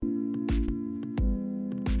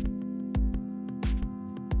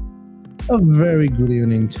A very good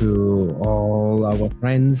evening to all our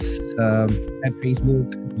friends at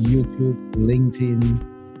Facebook, YouTube, LinkedIn,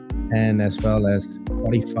 and as well as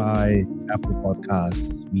Spotify, Apple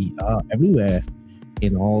Podcasts. We are everywhere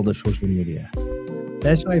in all the social media.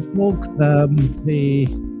 That's right, folks. The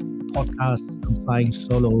podcast, I'm flying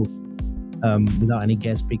solo without any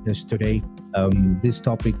guest speakers today. These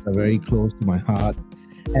topics are very close to my heart.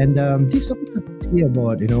 And these topics are basically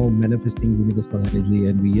about, manifesting universal energy,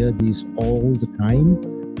 and we hear these all the time.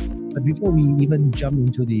 But before we even jump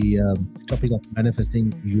into the topic of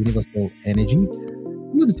manifesting universal energy,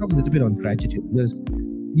 I'm going to talk a little bit on gratitude, because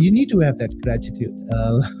you need to have that gratitude.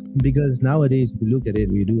 Because nowadays, if you look at it,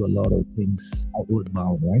 we do a lot of things outward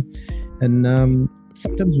bound, right? And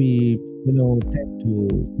sometimes we, tend to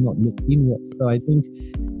not look inwards. So I think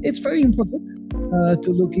it's very important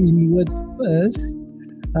to look inwards first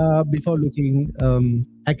before looking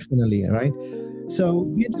externally, right? So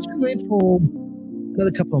we're just going to wait for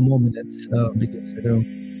another couple of more minutes because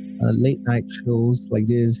late night shows like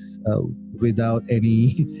this without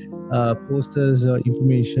any posters or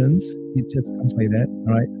informations, it just comes like that.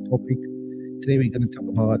 All right. The topic today we're going to talk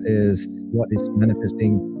about is what is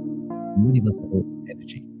manifesting universal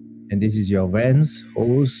energy. And this is your Vance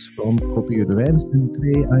host from Kopi, and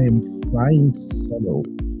today I am flying solo.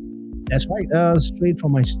 That's right, straight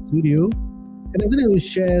from my studio. And I'm going to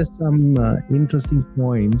share some interesting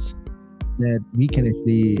points that we can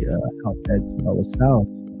actually help ourselves,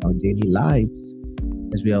 our daily lives,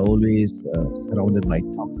 as we are always surrounded by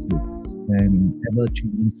toxic and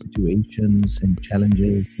ever-changing situations and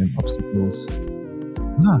challenges and obstacles.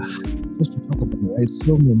 Just to talk about it, right?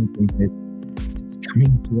 So many things that is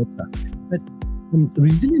coming towards us. But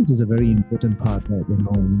resilience is a very important part that we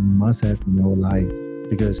must have in our life.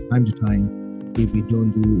 Because time to time, if we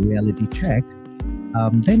don't do reality check,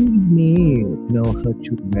 then it may, hurt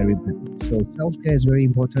you very badly. So self-care is very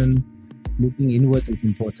important. Looking inward is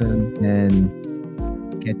important, and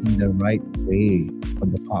getting the right way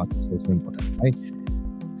on the path is also important, right?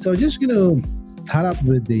 So just start up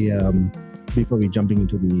with the before we jumping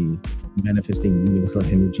into the manifesting universal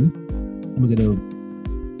energy, we're gonna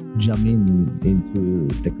jump into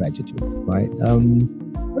the gratitude, right?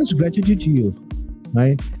 What is gratitude to you?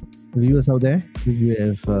 Right, viewers out there, if you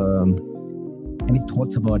have any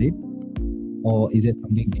thoughts about it, or is there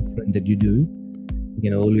something different that you do, you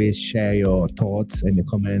can always share your thoughts and your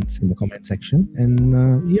comments in the comment section,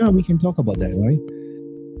 and we can talk about that, right?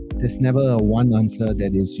 There's never a one answer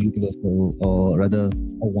that is universal, or rather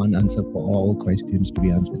a one answer for all questions to be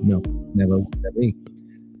answered. No, never that way.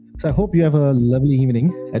 So I hope you have a lovely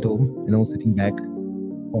evening at home, sitting back,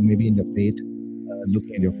 or maybe in your bed,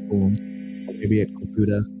 looking at your phone, maybe at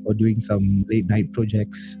computer, or doing some late night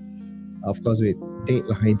projects, of course with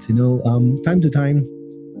deadlines. Time to time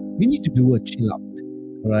we need to do a chill out,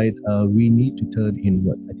 right? We need to turn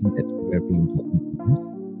inwards. I think that's very important for us.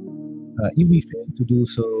 If we fail to do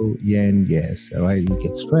so, yes, all right, we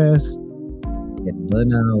get stressed, get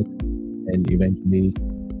burnout, and eventually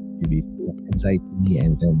we full of anxiety,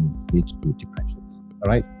 and then leads to depression. All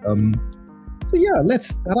right. Let's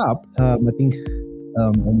start up. I think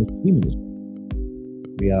almost 3 minutes.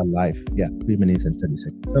 We are live. 3 minutes and 30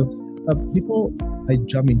 seconds. So before I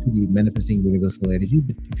jump into the manifesting universal energy,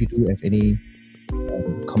 but if you do have any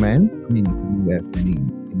comments, if you have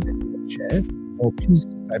anything that you want to share, or please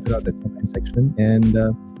type it out in the comment section, and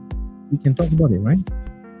we can talk about it, right?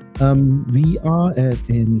 We are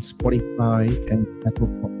in Spotify and Apple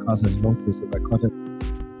Podcasts as well. So it's a recorded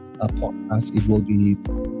podcast. It will be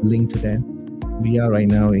linked to them. We are right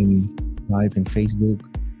now live in Facebook,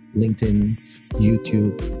 LinkedIn,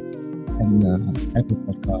 YouTube, and Apple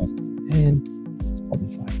Podcasts, and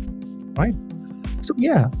Spotify, right? So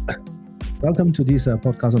welcome to this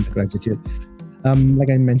podcast on gratitude.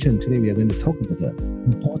 Like I mentioned, today we are going to talk about the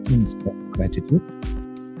importance of gratitude,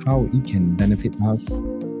 how it can benefit us,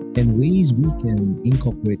 and ways we can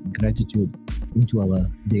incorporate gratitude into our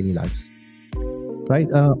daily lives. Right?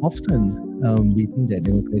 Often we think that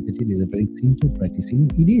gratitude is a very simple practice.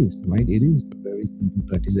 It is, right? It is a very simple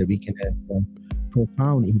practice that we can have a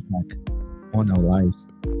profound impact on our lives.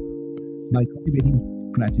 By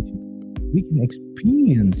cultivating gratitude, we can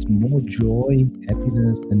experience more joy,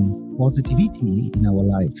 happiness, and positivity in our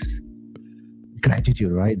lives.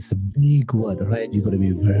 Gratitude, right? It's a big word, right? You've got to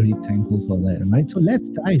be very thankful for that, right? So let's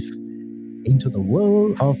dive into the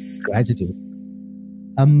world of gratitude.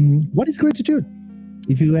 What is gratitude?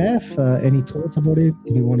 If you have any thoughts about it,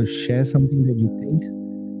 if you want to share something that you think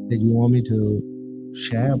that you want me to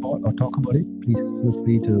share about or talk about it, please feel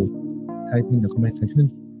free to type in the comment section.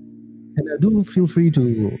 And do feel free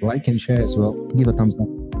to like and share as well. Give a thumbs up.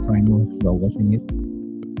 So I know you are watching it.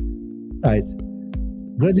 Right.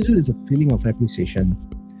 Gratitude is a feeling of appreciation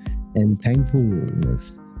and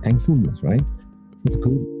thankfulness, right? For the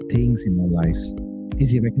good things in our lives.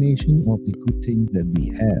 Is a recognition of the good things that we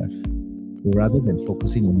have rather than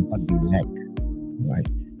focusing on what we lack, right?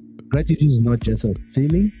 Gratitude is not just a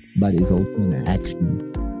feeling, but it's also an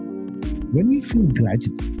action. When we feel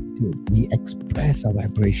gratitude, we express our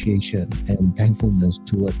appreciation and thankfulness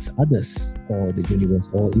towards others or the universe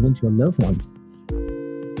or even to your loved ones,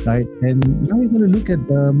 right? And now we're going to look at,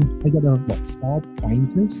 I got about 4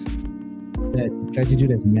 pointers that gratitude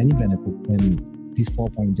has many benefits, and these 4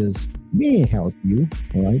 pointers may help you,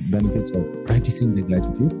 all right? Benefits of practicing the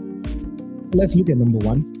gratitude. So let's look at number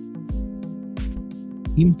one,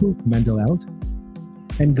 improve mental health.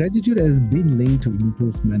 And gratitude has been linked to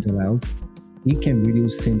improve mental health. It can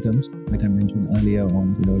reduce symptoms, like I mentioned earlier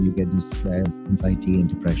on, you get this stress, anxiety, and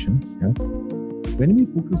depression. Yeah? When we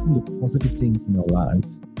focus on the positive things in our lives,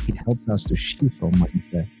 it helps us to shift our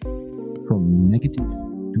mindset from negative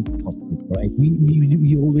to positive, right?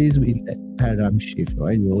 We always in that paradigm shift,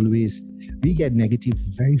 right? We get negative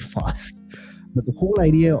very fast. But the whole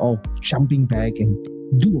idea of jumping back and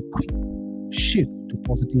do a quick shift to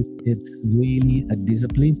positive, it's really a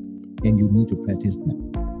discipline and you need to practice that.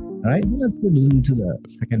 All right, well, let's go into the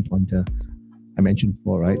second pointer I mentioned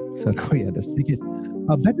before, right? So now we have the second,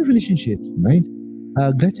 a better relationship, right?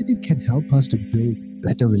 Gratitude can help us to build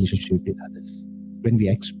better relationship with others. When we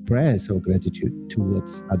express our gratitude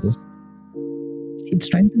towards others, it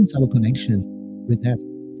strengthens our connection with them.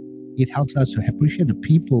 It helps us to appreciate the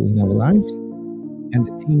people in our lives and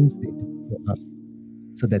the things they do for us.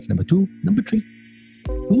 So that's number two. Number three,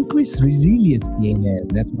 increase resilience. Yes,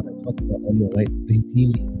 that's what I talked about earlier, right?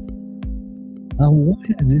 Resilience. What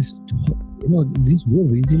has this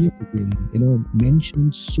word resilience has been,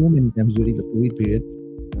 mentioned so many times during the COVID period.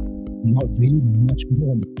 Not really much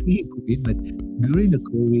more on the pre-COVID, but during the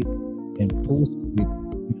COVID and post-COVID,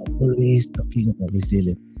 we are always talking about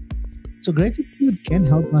resilience. So gratitude can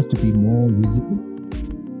help us to be more resilient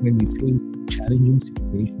when we face challenging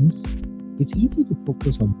situations. It's easy to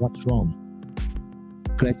focus on what's wrong.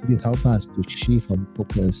 Gratitude helps us to shift our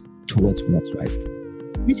focus towards what's right,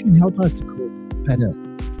 which can help us to cope better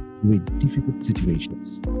with difficult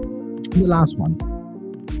situations. And the last one,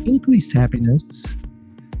 increased happiness.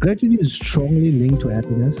 Gratitude is strongly linked to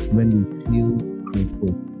happiness when we feel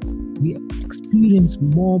grateful. We experience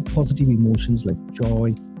more positive emotions like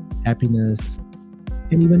joy, happiness,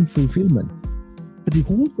 and even fulfillment. But the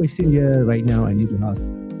whole question here right now, I need to ask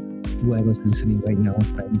whoever's listening right now,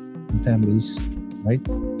 friends and families, right,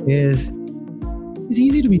 is it's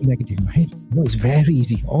easy to be negative, right? No, it's very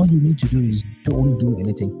easy. All you need to do is don't do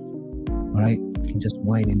anything, all right? You can just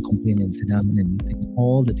whine and complain and sit down and think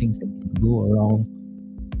all the things that can go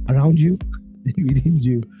around you and within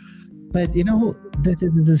you. But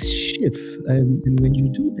there's this shift, and when you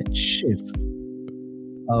do that shift,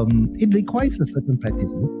 it requires a certain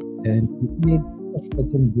practices and it needs a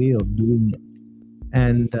certain way of doing it.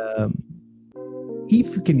 And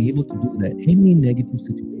if you can be able to do that, any negative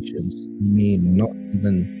situations may not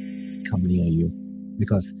even come near you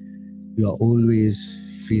because you are always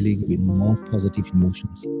feeling with more positive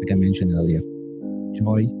emotions, like I mentioned earlier,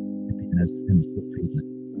 joy, happiness, and fulfillment.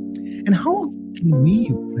 And how can we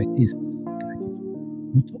practice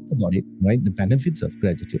gratitude? We talked about it, right? The benefits of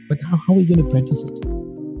gratitude, but how are we going to practice it?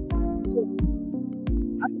 So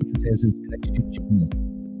I would suggest is gratitude journal,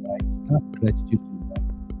 right? Start gratitude journal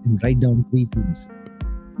and write down 3 things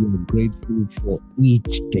you're grateful for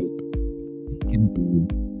each day. It can be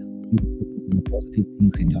you focus on the positive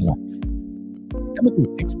things in your life. Number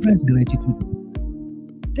 2, express gratitude to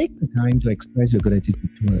others. Take the time to express your gratitude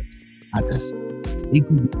towards others. It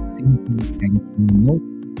could be a simple thank you note,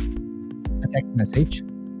 a text message,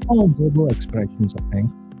 or verbal expressions of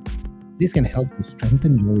thanks. This can help to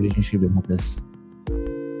strengthen your relationship with others.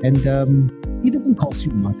 And it doesn't cost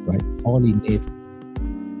you much, right? All it needs,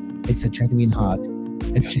 it's a genuine heart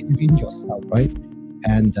and genuine yourself, right?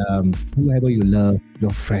 And whoever you love, your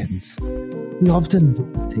friends, we often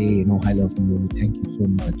say, I love you, thank you so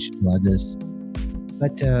much to others.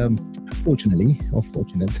 But unfortunately, or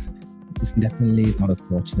fortunate, it's definitely not a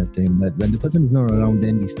fortunate thing. But when the person is not around,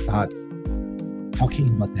 then we start talking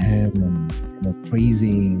about them and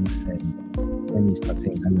praising, and then we start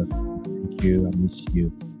saying, I love you, thank you, I miss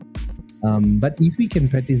you. But if we can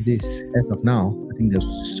practice this as of now, I think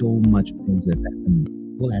there's so much things that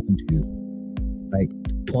will happen to you. Like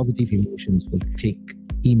positive emotions will take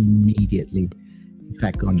immediately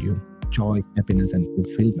effect on you. Joy, happiness, and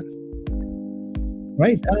fulfillment.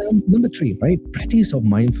 right? Number three, right? Practice of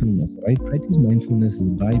mindfulness, right? Practice mindfulness is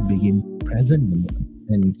by being present in the moment.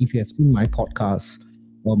 And if you have seen my podcasts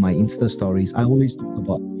or my Insta stories, I always talk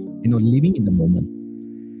about, living in the moment.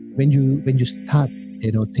 When you start,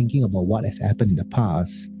 thinking about what has happened in the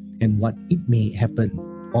past and what it may happen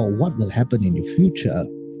or what will happen in the future,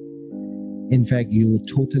 in fact, you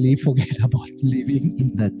totally forget about living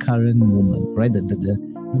in the current moment, right? The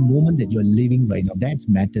moment that you're living right now, that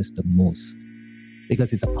matters the most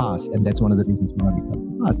because it's a past, and that's one of the reasons why we call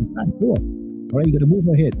it past. It's not over. All right, you got to move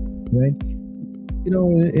ahead, right?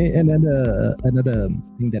 Another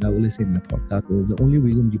thing that I always say in my podcast is the only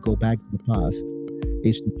reason you go back to the past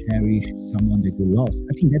is to cherish someone that you lost.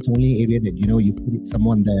 I think that's the only area that you put it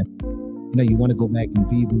someone that you want to go back and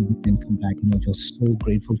revisit and come back. You're so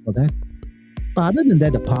grateful for that. But other than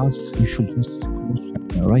that, the past you should just close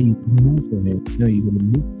chapter, right? You move ahead. You're going to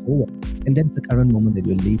move forward, and that's the current moment that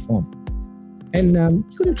you live on. And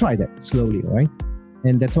you're going to try that slowly, right?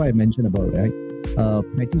 And that's why I mentioned about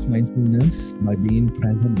practice mindfulness by being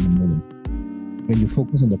present in the moment. When you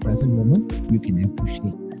focus on the present moment, you can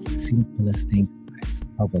appreciate the simplest things in life.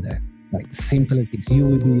 How about that? Like simplest things. You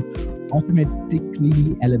will be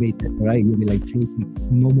automatically elevated, right? You'll be like floating,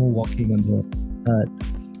 no more walking on the earth.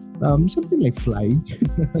 Something like flying.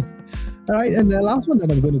 All right, and the last one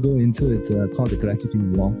that I'm going to go into is called the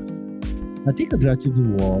gratitude walk. Take a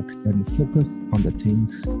gratitude walk and focus on the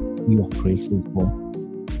things you are grateful for.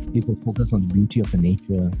 You can focus on the beauty of the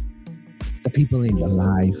nature, the people in your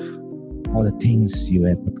life, or the things you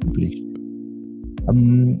have accomplished.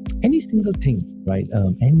 Any single thing, right?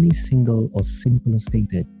 Any single or simplest thing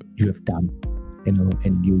that you have done,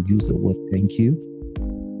 and you use the word thank you.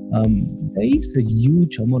 There is a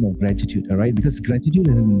huge amount of gratitude, all right? Because gratitude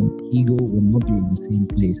and ego will not be in the same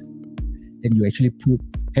place. And you actually put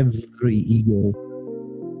every ego,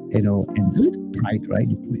 and a little pride, right?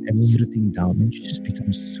 You put everything down and you just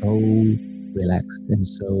become so relaxed and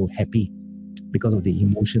so happy because of the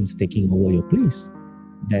emotions taking over your place.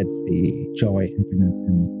 That's the joy, happiness,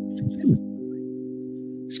 and fulfillment.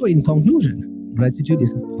 So in conclusion, gratitude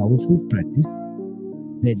is a powerful practice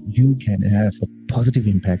that you can have a positive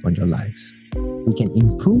impact on your lives. We can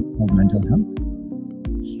improve our mental health,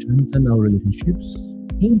 strengthen our relationships,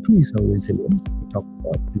 increase our resilience. We talked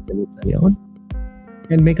about resilience earlier on,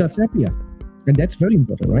 and make us happier. And that's very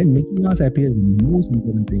important, right? Making us happier is the most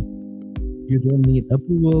important thing. You don't need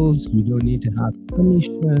approvals. You don't need to ask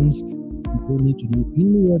permissions. You don't need to do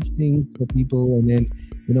inwards things for people. And then,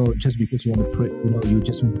 just because you want to pray, you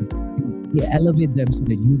just want to elevate them so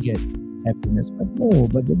that you get happiness. But no,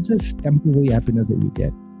 but it's just temporary happiness that you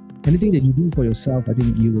get. Anything that you do for yourself, I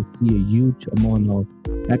think you will see a huge amount of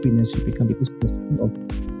happiness you become because there's full of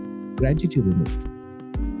gratitude in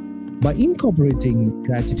it. By incorporating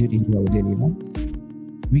gratitude into our daily lives,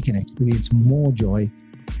 we can experience more joy,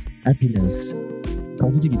 happiness,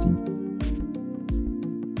 positivity.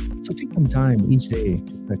 So take some time each day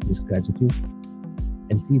to practice gratitude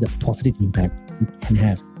and see the positive impact it can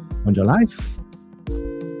have on your life.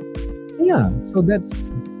 Yeah, so that's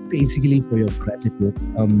basically for your gratitude.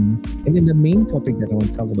 And then the main topic that I want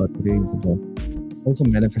to talk about today is about also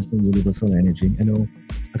manifesting universal energy. I know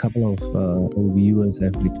a couple of our viewers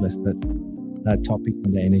have requested topics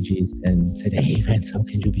on the energies and said, hey, Vance, how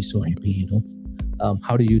can you be so happy,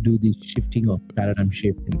 how do you do this shifting of paradigm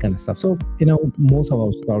shift and kind of stuff? So, most of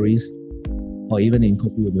our stories, or even in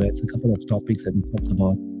Kopi, it's a couple of topics that we talked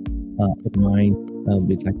about with mind,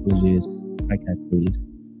 with psychologists, psychiatrists,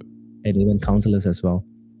 and even counselors as well.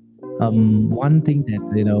 One thing that,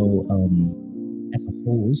 as a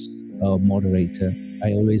host or moderator,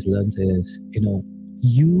 I always learned is,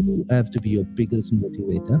 you have to be your biggest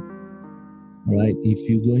motivator, right? If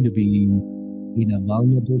you're going to be in a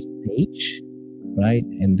vulnerable stage, right?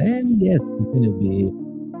 And then, yes, you're going to be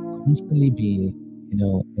constantly be,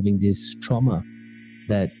 having this trauma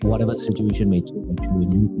that whatever situation may change, actually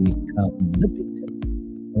you become the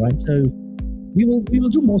victim, all right? So we will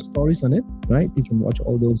do more stories on it, right? You can watch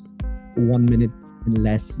all those 1 minute and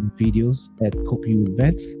less videos at Kopi with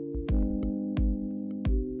Vets.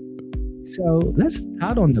 So let's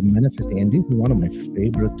start on the manifesting, and this is one of my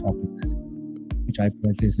favorite topics, which I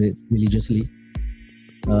practice it religiously.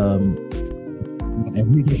 Not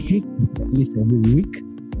every day, at least every week.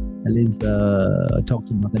 At least talk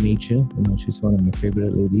to Mother Nature. She's one of my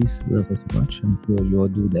favorite ladies. Love her so much. I'm sure you all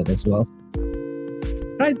do that as well.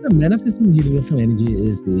 Right, so manifesting universal energy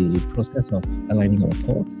is the process of aligning our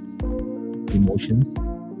thoughts, emotions,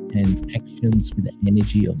 and actions with the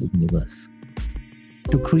energy of the universe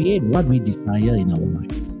to create what we desire in our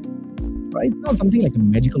lives. Right? It's not something like a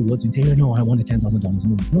magical word. You say, I want $10,000.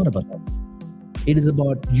 No, it's not about that. It is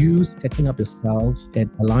about you setting up yourself and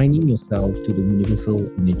aligning yourself to the universal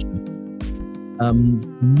energy.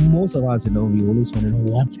 Most of us, we always want to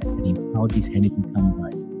know what's happening, how this energy comes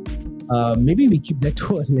by. Maybe we keep that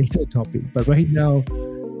to a later topic, but right now,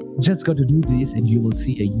 just got to do this and you will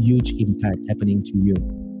see a huge impact happening to you.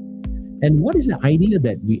 And what is the idea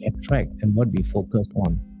that we attract and what we focus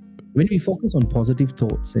on? When we focus on positive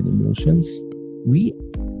thoughts and emotions, we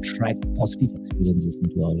attract positive experiences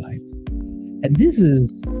into our life. And this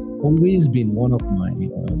has always been one of my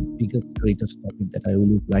greatest topic that I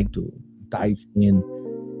always like to dive in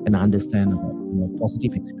and understand about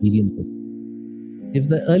positive experiences. If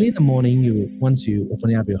early in the morning, once you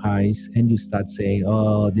open up your eyes and you start saying,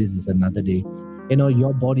 "Oh, this is another day,"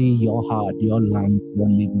 your body, your heart, your lungs, your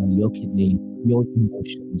liver, your kidney, your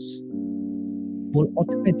emotions will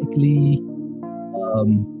automatically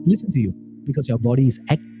listen to you because your body is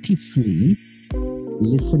actively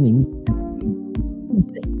listening and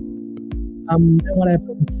saying. Then what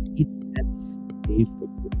happens? It sets the day for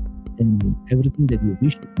you, and everything that you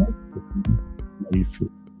wish for will be very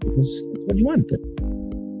true because that's what you want.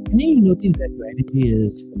 And then you notice that your energy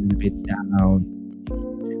is a little bit down,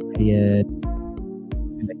 tired,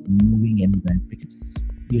 feel like moving anywhere because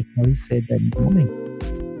you have already said that in the morning.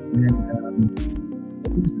 And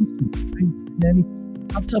listens to you, right? And then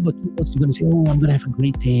after about 2 hours, you're going to say, "Oh, I'm going to have a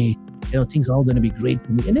great day. Things are all going to be great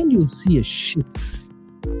for me." And then you'll see a shift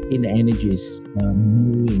in the energies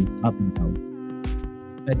moving up and down.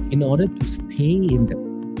 But in order to stay in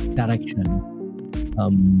that direction,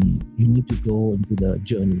 you need to go into the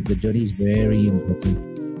journey. The journey is very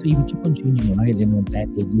important. So if you keep on changing, right?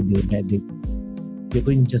 Bad day, good day, bad day, you're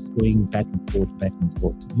going back and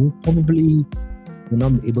forth. You probably will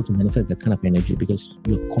not be able to manifest that kind of energy because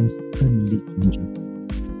you're constantly changing.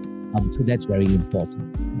 So that's very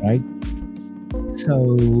important, right?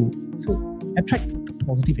 So attract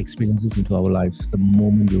positive experiences into our lives the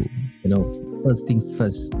moment first thing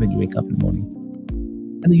first when you wake up in the morning.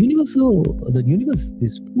 And the universe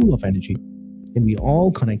is full of energy, and we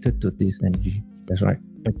all connected to this energy. That's right.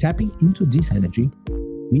 By tapping into this energy,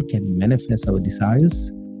 we can manifest our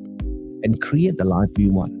desires and create the life we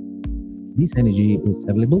want. This energy is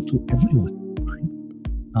available to everyone, right?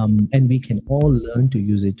 And we can all learn to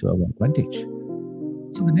use it to our advantage.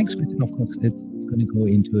 So the next question, of course, it's going to go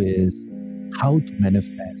into is how to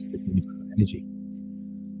manifest the universal energy.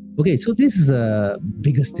 Okay, so this is the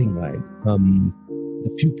biggest thing, right? The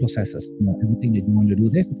few processes, everything that you want to do,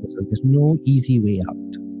 there's a process. There's no easy way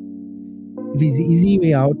out. If it's the easy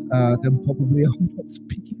way out, then probably I'm not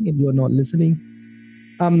speaking and you're not listening.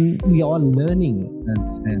 We are learning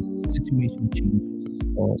as situation changes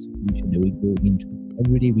or situation that we go into.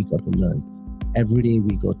 Every day we got to learn. Every day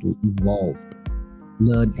we got to evolve,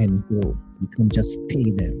 learn and grow. You can't just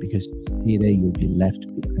stay there because you stay there, you'll be left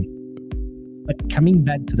behind. But coming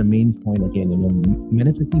back to the main point again,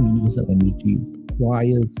 manifesting universal energy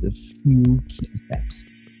requires a few key steps.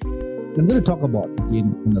 I'm going to talk about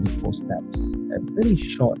again another 4 steps. Very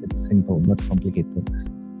short and simple, not complicated things.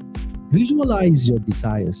 Visualize your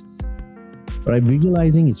desires. Right?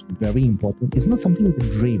 Visualizing is very important. It's not something you can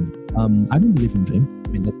dream. I don't believe in dream.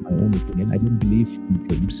 That's my own opinion. I don't believe in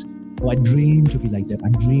dreams. I dream to be like that. I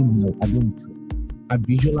dream. No, I don't dream. I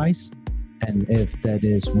visualize, and if that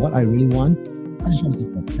is what I really want, I just want to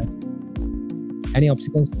do that. Any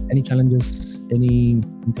obstacles, any challenges, any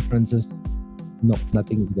interferences? No,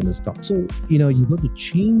 nothing is going to stop. So, you got to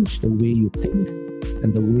change the way you think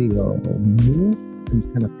and the way you move and the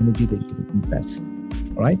kind of energy that you invest.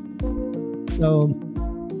 All right? So,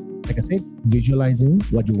 like I said, visualizing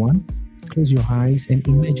what you want, close your eyes and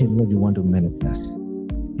imagine what you want to manifest.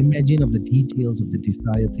 Imagine of the details of the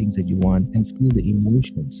desired things that you want and feel the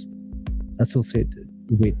emotions associated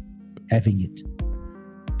with having it.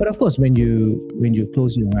 But of course, when you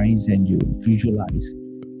close your eyes and you visualize,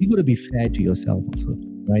 you got to be fair to yourself also,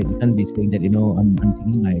 right? You can't be saying that, I'm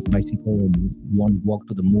taking my bicycle and want to walk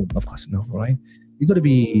to the moon. Of course, no, right? You got to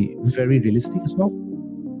be very realistic as well.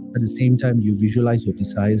 At the same time, you visualize your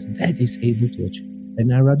desires that is able to achieve.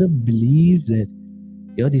 And I rather believe that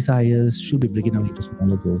your desires should be breaking down into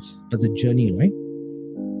smaller goals. But the journey, right,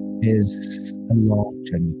 is a long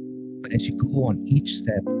journey. But as you go on each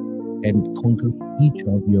step and conquer each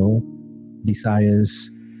of your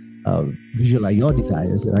desires, visualize your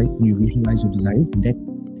desires, right? You visualize your desires, and that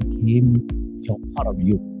became your part of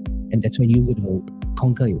you. And that's when you're going to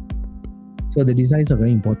conquer it. So the desires are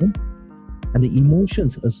very important. And the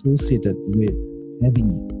emotions associated with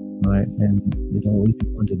having it, right? And, if you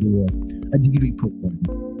want to do a degree program,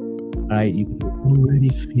 right? You could already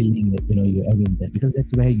feeling it, you're having that because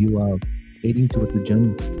that's where you are heading towards the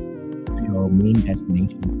journey. to your main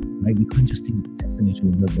destination, right? You can't just think of the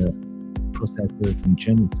destination without the processes and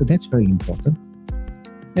journey. So that's very important.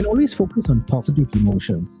 And always focus on positive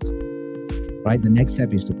emotions, right? The next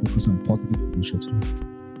step is to focus on positive emotions,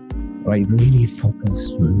 right? Really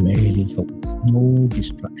focus, no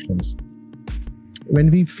distractions. When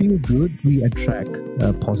we feel good, we attract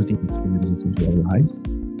positive experiences into our lives.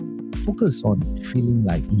 Focus on feeling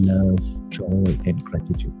like love, joy, and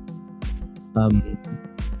gratitude.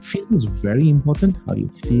 Feeling is very important, how you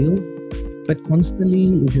feel, but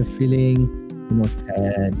constantly, if you're feeling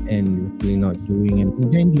sad and you're feeling not doing anything,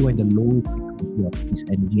 then you are in the low frequency of this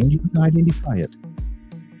energy, and you can identify it.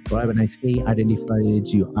 Right? When I say identify it,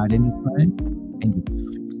 you identify it and you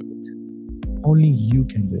fix it. Only you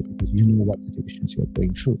can do it because you know what situations you're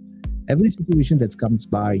going through. Every situation that comes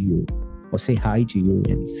by you or say hi to you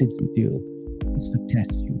and sits with you is to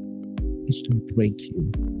test you, is to break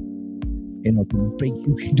you, to break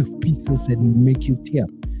you into pieces and make you tear.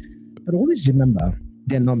 But always remember,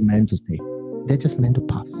 they're not meant to stay. They're just meant to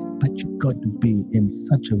pass. But you've got to be in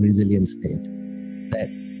such a resilient state that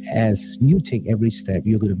as you take every step,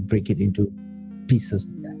 you're going to break it into pieces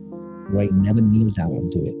of that. Right? Never kneel down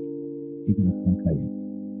to it. You're going to conquer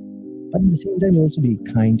it. But at the same time, also be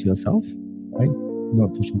kind to yourself, right?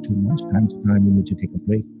 Not pushing too much. Time to time, you need to take a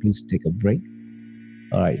break. Please take a break.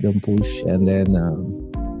 All right, don't push and then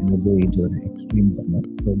go into an extreme burnout.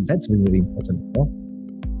 So that's really, really important as well.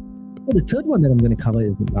 So the third one that I'm going to cover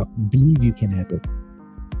is about believe you can have it.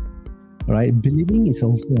 All right, believing is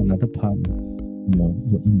also another part of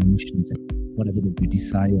your emotions and whatever that you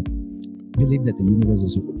desire. Believe that the universe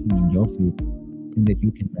is working in your favor and that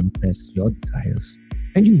you can manifest your desires.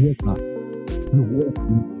 And you work hard. You work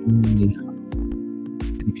really hard.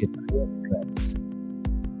 And if you're tired of stress,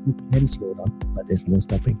 you can slow down, but there's no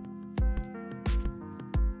stopping.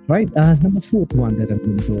 Right. Number fourth one that I'm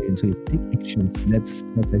going to go into is take actions. That's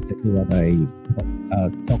exactly what I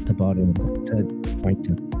talked about in the third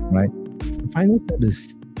pointer. Right. The final step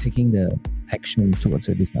is taking the action towards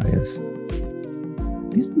your desires.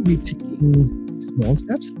 This could be taking small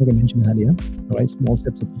steps, like I mentioned earlier. All right. Small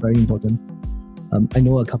steps are very important. I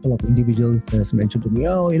know a couple of individuals that mentioned to me,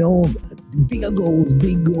 bigger goals,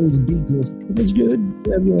 big goals. It's good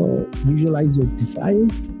to have visualize your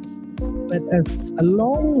desires. But as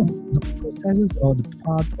along the processes or the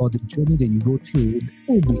path or the journey that you go through,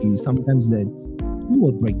 there will be sometimes that you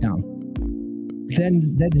will break down. Then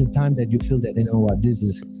that is the time that you feel that, this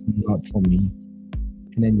is not for me.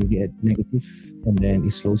 And then you get negative and then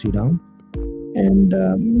it slows you down and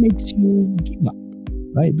makes you give up,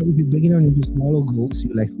 right? But if you break it down into smaller goals,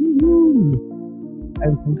 you're like, woo,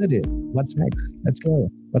 I've conquered it. What's next? Let's go.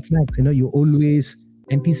 What's next? You're always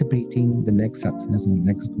anticipating the next success and the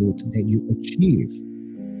next growth that you achieve,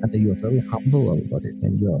 and that you are very humble about it,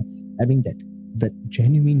 and you're having that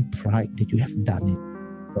genuine pride that you have done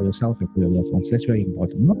it for yourself and for your loved ones. That's very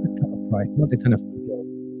important. Not the kind of pride, not the kind of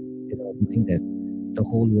you think that the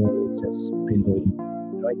whole world is just below you.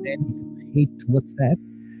 Right? Then if you hate towards that,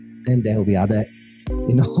 then there will be other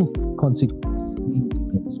consequences.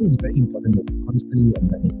 So it's very important that you constantly are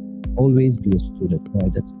learning. Always be a student,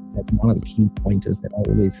 right? That's one of the key pointers that I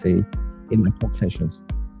always say in my talk sessions.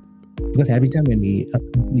 Because every time when we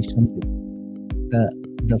accomplish something,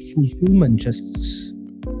 the fulfillment just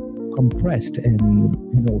compressed, and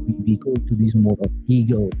we go to this mode of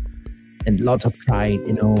ego and lots of pride.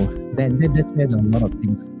 Then that's where a lot of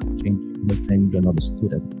things change. Then you're not a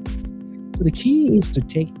student. So the key is to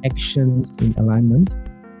take actions in alignment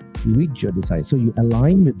with your desires. So you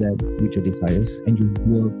align with your desires, and you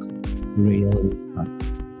work really hard.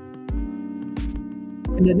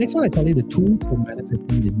 And the next one, I call it the tools for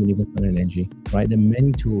manifesting the universal energy. Right? There are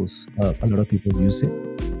many tools. A lot of people use it.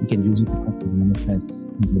 You can use it to manifest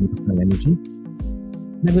the universal energy.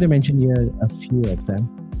 I'm going to mention here a few of them.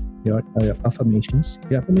 Your affirmations.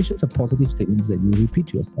 Your affirmations are positive statements that you repeat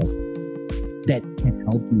to yourself that can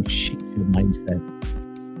help you shift your mindset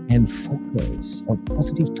and focus on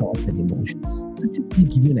positive thoughts and emotions. Let me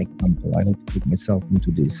give you an example. I like to put myself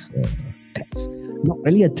into this test. Not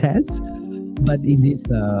really a test, but in this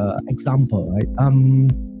example, right?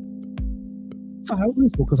 So I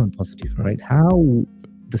always focus on positive, right? How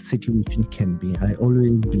the situation can be. I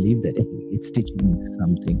always believe that it's teaching me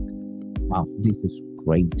something. Wow, this is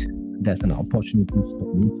great. There's an opportunity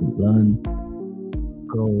for me to learn,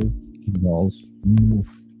 grow, evolve, move,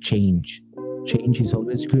 change. Change is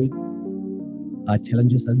always good.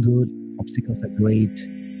 Challenges are good. Obstacles are great.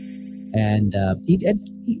 And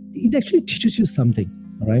it actually teaches you something,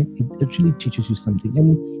 all right? It actually teaches you something.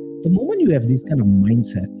 And the moment you have this kind of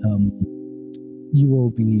mindset, you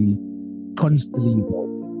will be constantly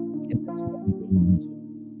evolving. And that's what I'm going into,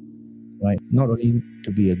 right? Not only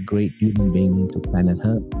to be a great human being to planet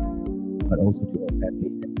Earth, but also to your family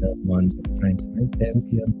and loved ones and friends, right? There will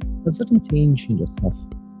be a certain change in yourself.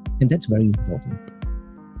 And that's very important.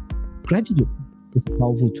 Gratitude is a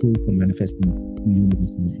powerful tool for manifesting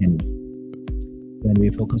universal energy. When we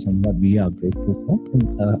focus on what we are grateful for, and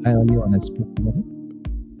earlier on I spoke about it,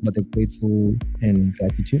 but the grateful and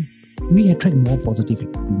gratitude, we attract more positive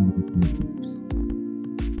experiences in our lives.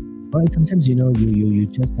 Right? Sometimes, you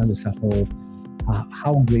just tell yourself,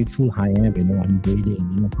 how grateful I am, I'm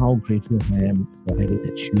breathing, how grateful I am for having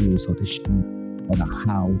the shoes or the shoe or the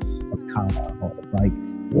house or the car or the bike,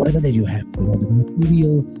 whatever that you have, the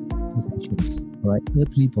material possessions, right?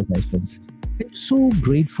 Earthly possessions. I'm so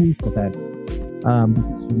grateful for that.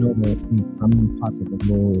 Because that in some parts of the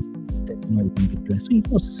world, that's not even blessed. So you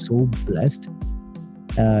are so blessed,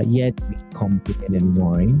 yet we complain and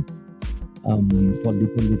whine for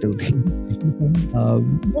little things.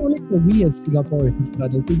 Not only for we as Singaporeans, but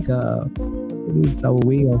I think it's our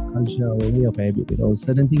way of culture, our way of habit.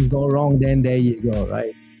 Certain things go wrong, then there you go,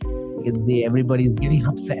 right? You can see everybody's getting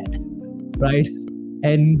upset, right?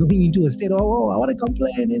 And going into a state, I want to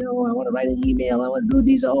complain, I want to write an email, I want to do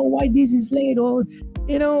this, why this is late, when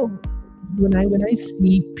I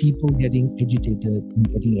see people getting agitated and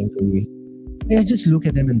getting angry, I just look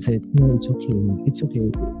at them and say, no, it's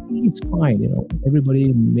okay, it's fine,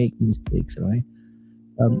 everybody make mistakes, right?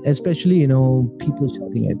 Especially, people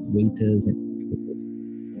shouting at waiters and waitresses.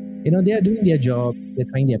 They are doing their job, they're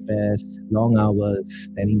trying their best, long hours,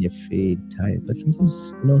 standing their feet, tired. But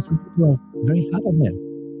sometimes, some people are very hard on them.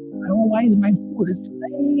 Why is my food? It's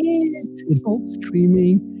late,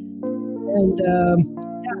 screaming. And,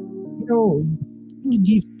 you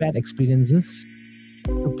give bad experiences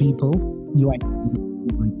to people, you actually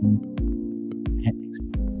inviting bad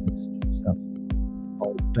experiences to yourself,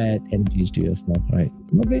 or bad energies to yourself, right?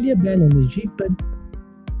 Not really a bad energy, but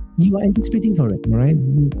you are anticipating for it, right?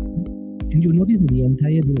 And you notice the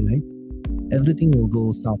entire day, right? Everything will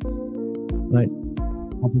go south, right?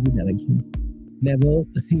 Opposite direction. Never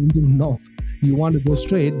into north. You want to go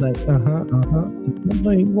straight, but it's not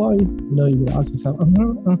going. Why? You will ask yourself,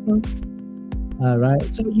 right?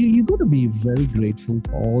 So you got to be very grateful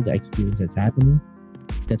for all the experience that's happening,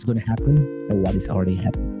 that's going to happen, or what is already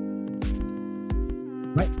happening.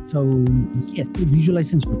 Right? So yes,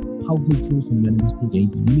 visualization is a powerful tool for manifesting a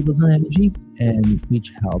universal energy, and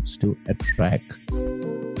which helps to attract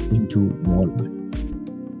into more life.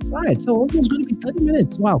 Right. So almost going to be 30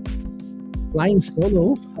 minutes. Wow. Flying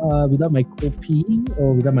solo without my Kopi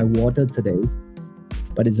or without my water today.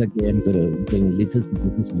 But it's again going to bring liters and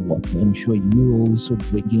liters of water. I'm sure you also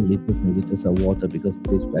drinking liters and liters of water because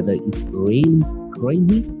this weather is raining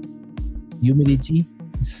crazy. Humidity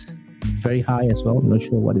is very high as well. I'm not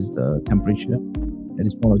sure what is the temperature at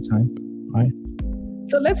this point of time. Right.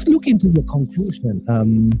 So let's look into the conclusion.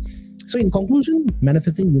 So in conclusion,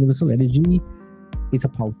 manifesting universal energy is a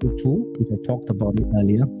powerful tool, which I talked about it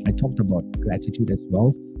earlier. I talked about gratitude as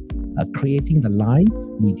well, creating the life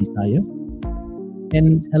we desire,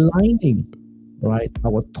 and aligning, right,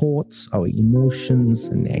 our thoughts, our emotions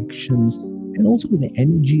and actions, and also with the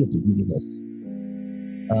energy of the universe.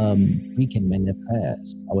 We can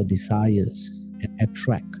manifest our desires and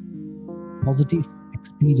attract positive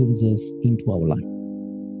experiences into our life.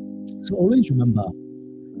 So always remember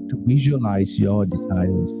to visualize your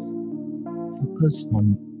desires. Focus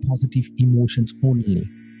on positive emotions only,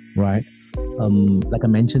 right? Like I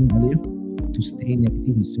mentioned earlier, to stay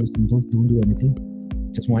negative is so simple. Don't do anything.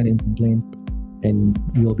 Just whine and complain, and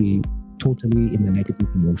you'll be totally in the negative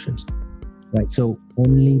emotions, right? So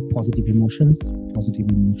only positive emotions, positive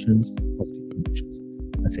emotions, positive emotions.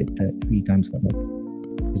 I said that 3 times for that.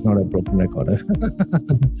 It's not a broken recorder.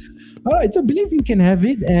 All right, so believe you can have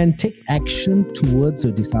it and take action towards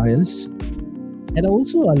your desires. And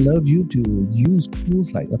also, I love you to use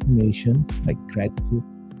tools like affirmations, like gratitude,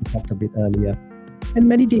 we talked a bit earlier, and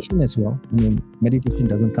meditation as well. Meditation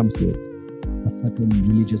doesn't come with a certain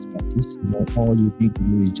religious practice. All you need to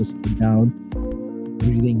do is just sit down,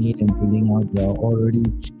 breathing in and breathing out. You're already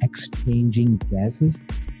exchanging gases,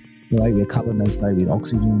 right? We're carbon dioxide with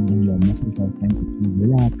oxygen, and your muscles are trying to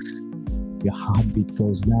relax. Your heartbeat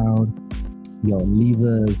goes down. Your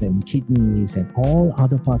livers and kidneys and all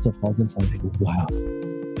other parts of organs are like, wow,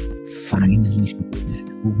 finally she did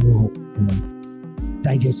that. Whoa,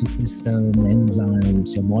 digestive system,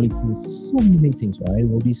 enzymes, your molecules, so many things, right?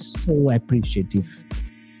 Will be so appreciative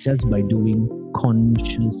just by doing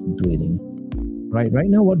conscious breathing. Right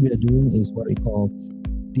now, what we are doing is what we call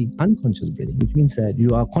the unconscious breathing, which means that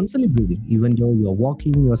you are constantly breathing, even though you're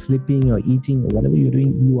walking, you're sleeping, you're eating, or whatever you're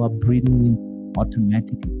doing, you are breathing in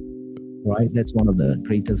automatically, right? That's one of the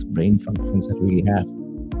greatest brain functions that we have.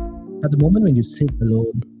 At the moment when you sit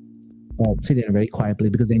alone or sit in a very quiet place,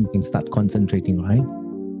 because then you can start concentrating, right?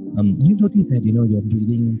 You notice that, your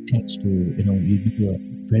breathing tends to, you do a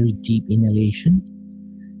very deep inhalation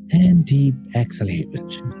and deep exhalation.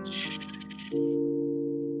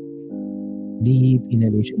 Deep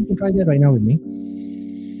inhalation. You can try that right now with me.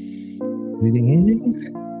 Breathing in.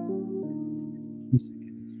 2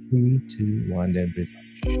 seconds. 3, 2, 1. Then breathe out.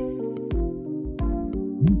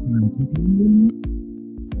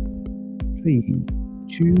 3,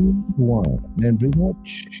 2, 1. Then breathe out.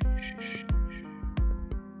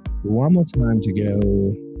 One more time to go.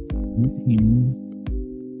 Breathe in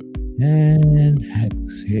and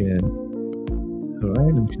exhale. All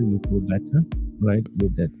right, I'm sure you feel better, right,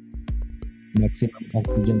 with that maximum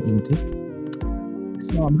oxygen intake.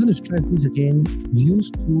 So I'm going to stress this again.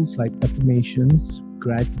 Use tools like affirmations,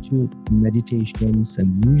 gratitude, meditations,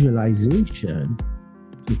 and visualization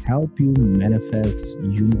to help you manifest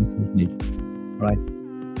universal energy. Right?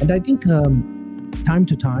 And I think time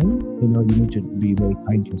to time, you need to be very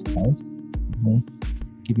kind to yourself.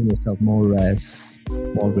 Giving yourself more rest,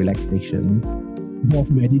 more relaxation, more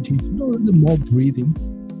meditation, or even more breathing.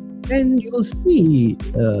 And you will see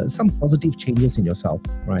some positive changes in yourself,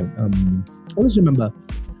 right? Always remember,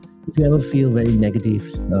 if you ever feel very negative,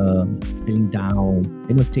 feeling down,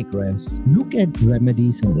 take rest. Look at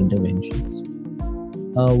remedies and interventions.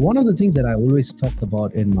 One of the things that I always talk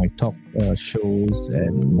about in my talk shows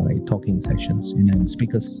and my talking sessions, in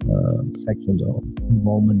speakers sections or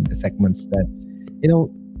involvement segments, that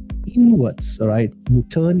inwards, all right, we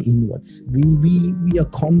turn inwards. We are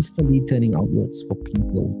constantly turning outwards for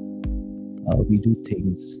people. We do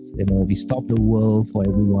things, we stop the world for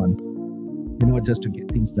everyone, just to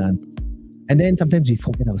get things done. And then sometimes we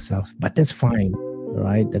forget ourselves, but that's fine,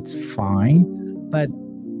 right? That's fine. But,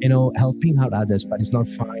 helping out others, but it's not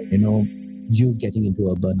fine, you getting into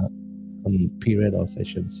a burnout period or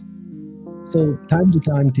sessions. So time to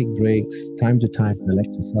time, take breaks, time to time, relax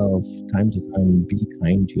yourself, time to time, be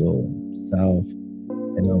kind to yourself,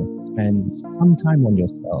 spend some time on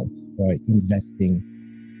yourself, right? Investing.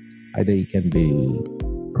 Either it can be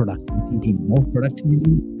productivity.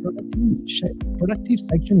 Productive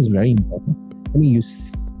section is very important. I mean, you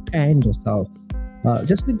spend yourself,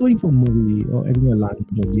 just like going for a movie or having a lunch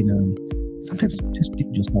or dinner. Sometimes just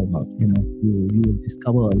take yourself out. You will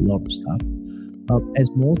discover a lot of stuff. As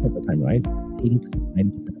most of the time, right? 80%, 90%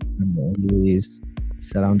 of the time, you're always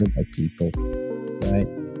surrounded by people, right?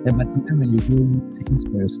 But sometimes when you do things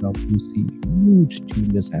for yourself, you see huge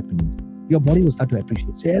changes happening. Your body will start to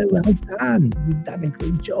appreciate. Say, well done. You've done a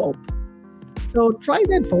great job. So try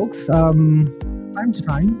that, folks. Time to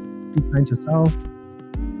time, be kind to yourself,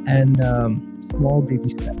 and small baby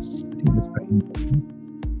steps. I think that's very important.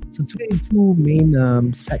 So today, two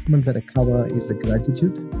main segments that I cover is the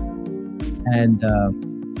gratitude and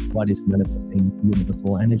what is manifesting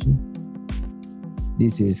universal energy.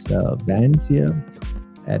 This is Vance here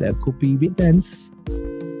at Kopi with Vance,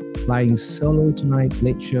 flying solo tonight,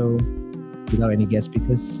 late show, without any guest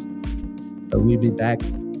speakers. We'll be back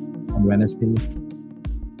on Wednesday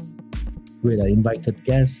with an invited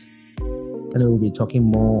guest, and we'll be talking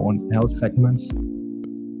more on health segments.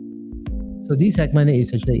 So this segment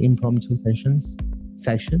is actually impromptu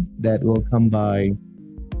session that will come by,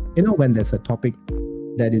 when there's a topic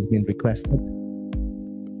that is being requested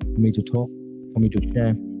for me to talk, for me to share.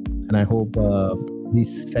 And I hope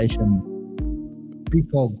this session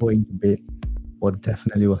before going to bed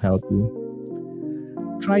definitely will help you.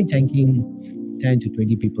 Try thanking 10 to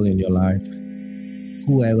 20 people in your life,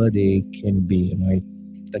 whoever they can be, right?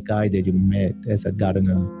 The guy that you met as a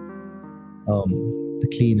gardener, the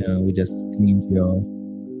cleaner who just cleaned your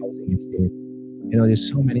housing estate. There's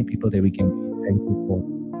so many people that we can be thankful for,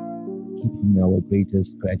 keeping our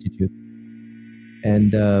greatest gratitude.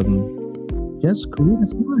 And just create a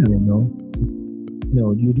smile,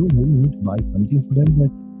 you don't really need to buy something for them,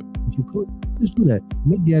 but if you could, just do that.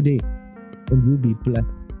 Make their day, and you'll be blessed.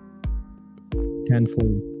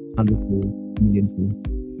 Tenfold, hundredfold, millionfold.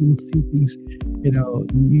 You see things,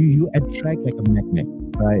 you attract like a magnet,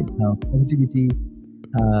 right? Positivity,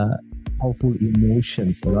 powerful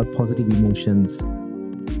emotions, a lot of positive emotions,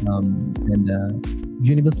 and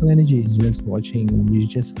universal energy is just watching, and you're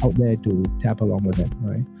just out there to tap along with it,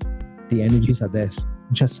 right? The energies are there,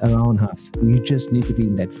 just around us. You just need to be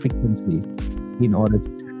in that frequency in order to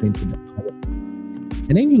tap into the power.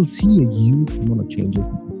 And then you'll see a huge amount of changes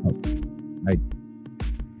in yourself, right?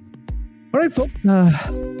 All right, folks.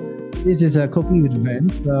 This is Kopi with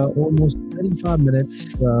Vance. Almost 35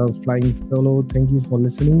 minutes flying solo. Thank you for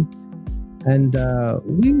listening. And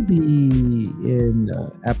we'll be in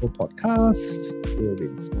Apple Podcasts, we'll be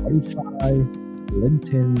in Spotify,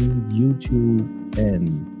 LinkedIn, YouTube,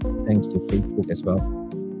 and thanks to Facebook as well.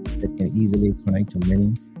 That can easily connect to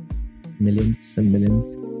many millions and millions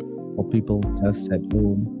of people just at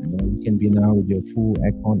home. You can be now with your full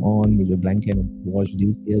aircon on, with your blanket, and watch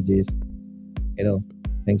this, hear this.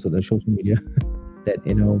 Thanks to the social media that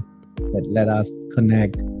that let us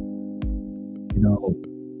connect.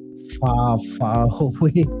 Far, far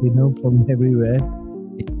away, from everywhere.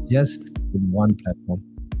 It's just in one platform.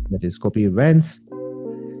 That is Kopi Events.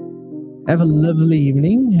 Have a lovely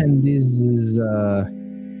evening, and this is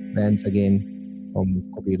Vance again from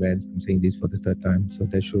Kopi Events. I'm saying this for the third time, so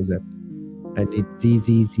that shows that I did Z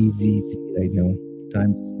right now.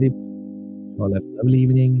 Time to sleep. All have a lovely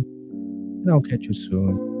evening, and I'll catch you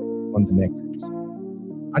soon on the next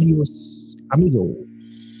episode. Adios, amigos.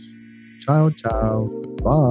 Ciao, ciao. Bye.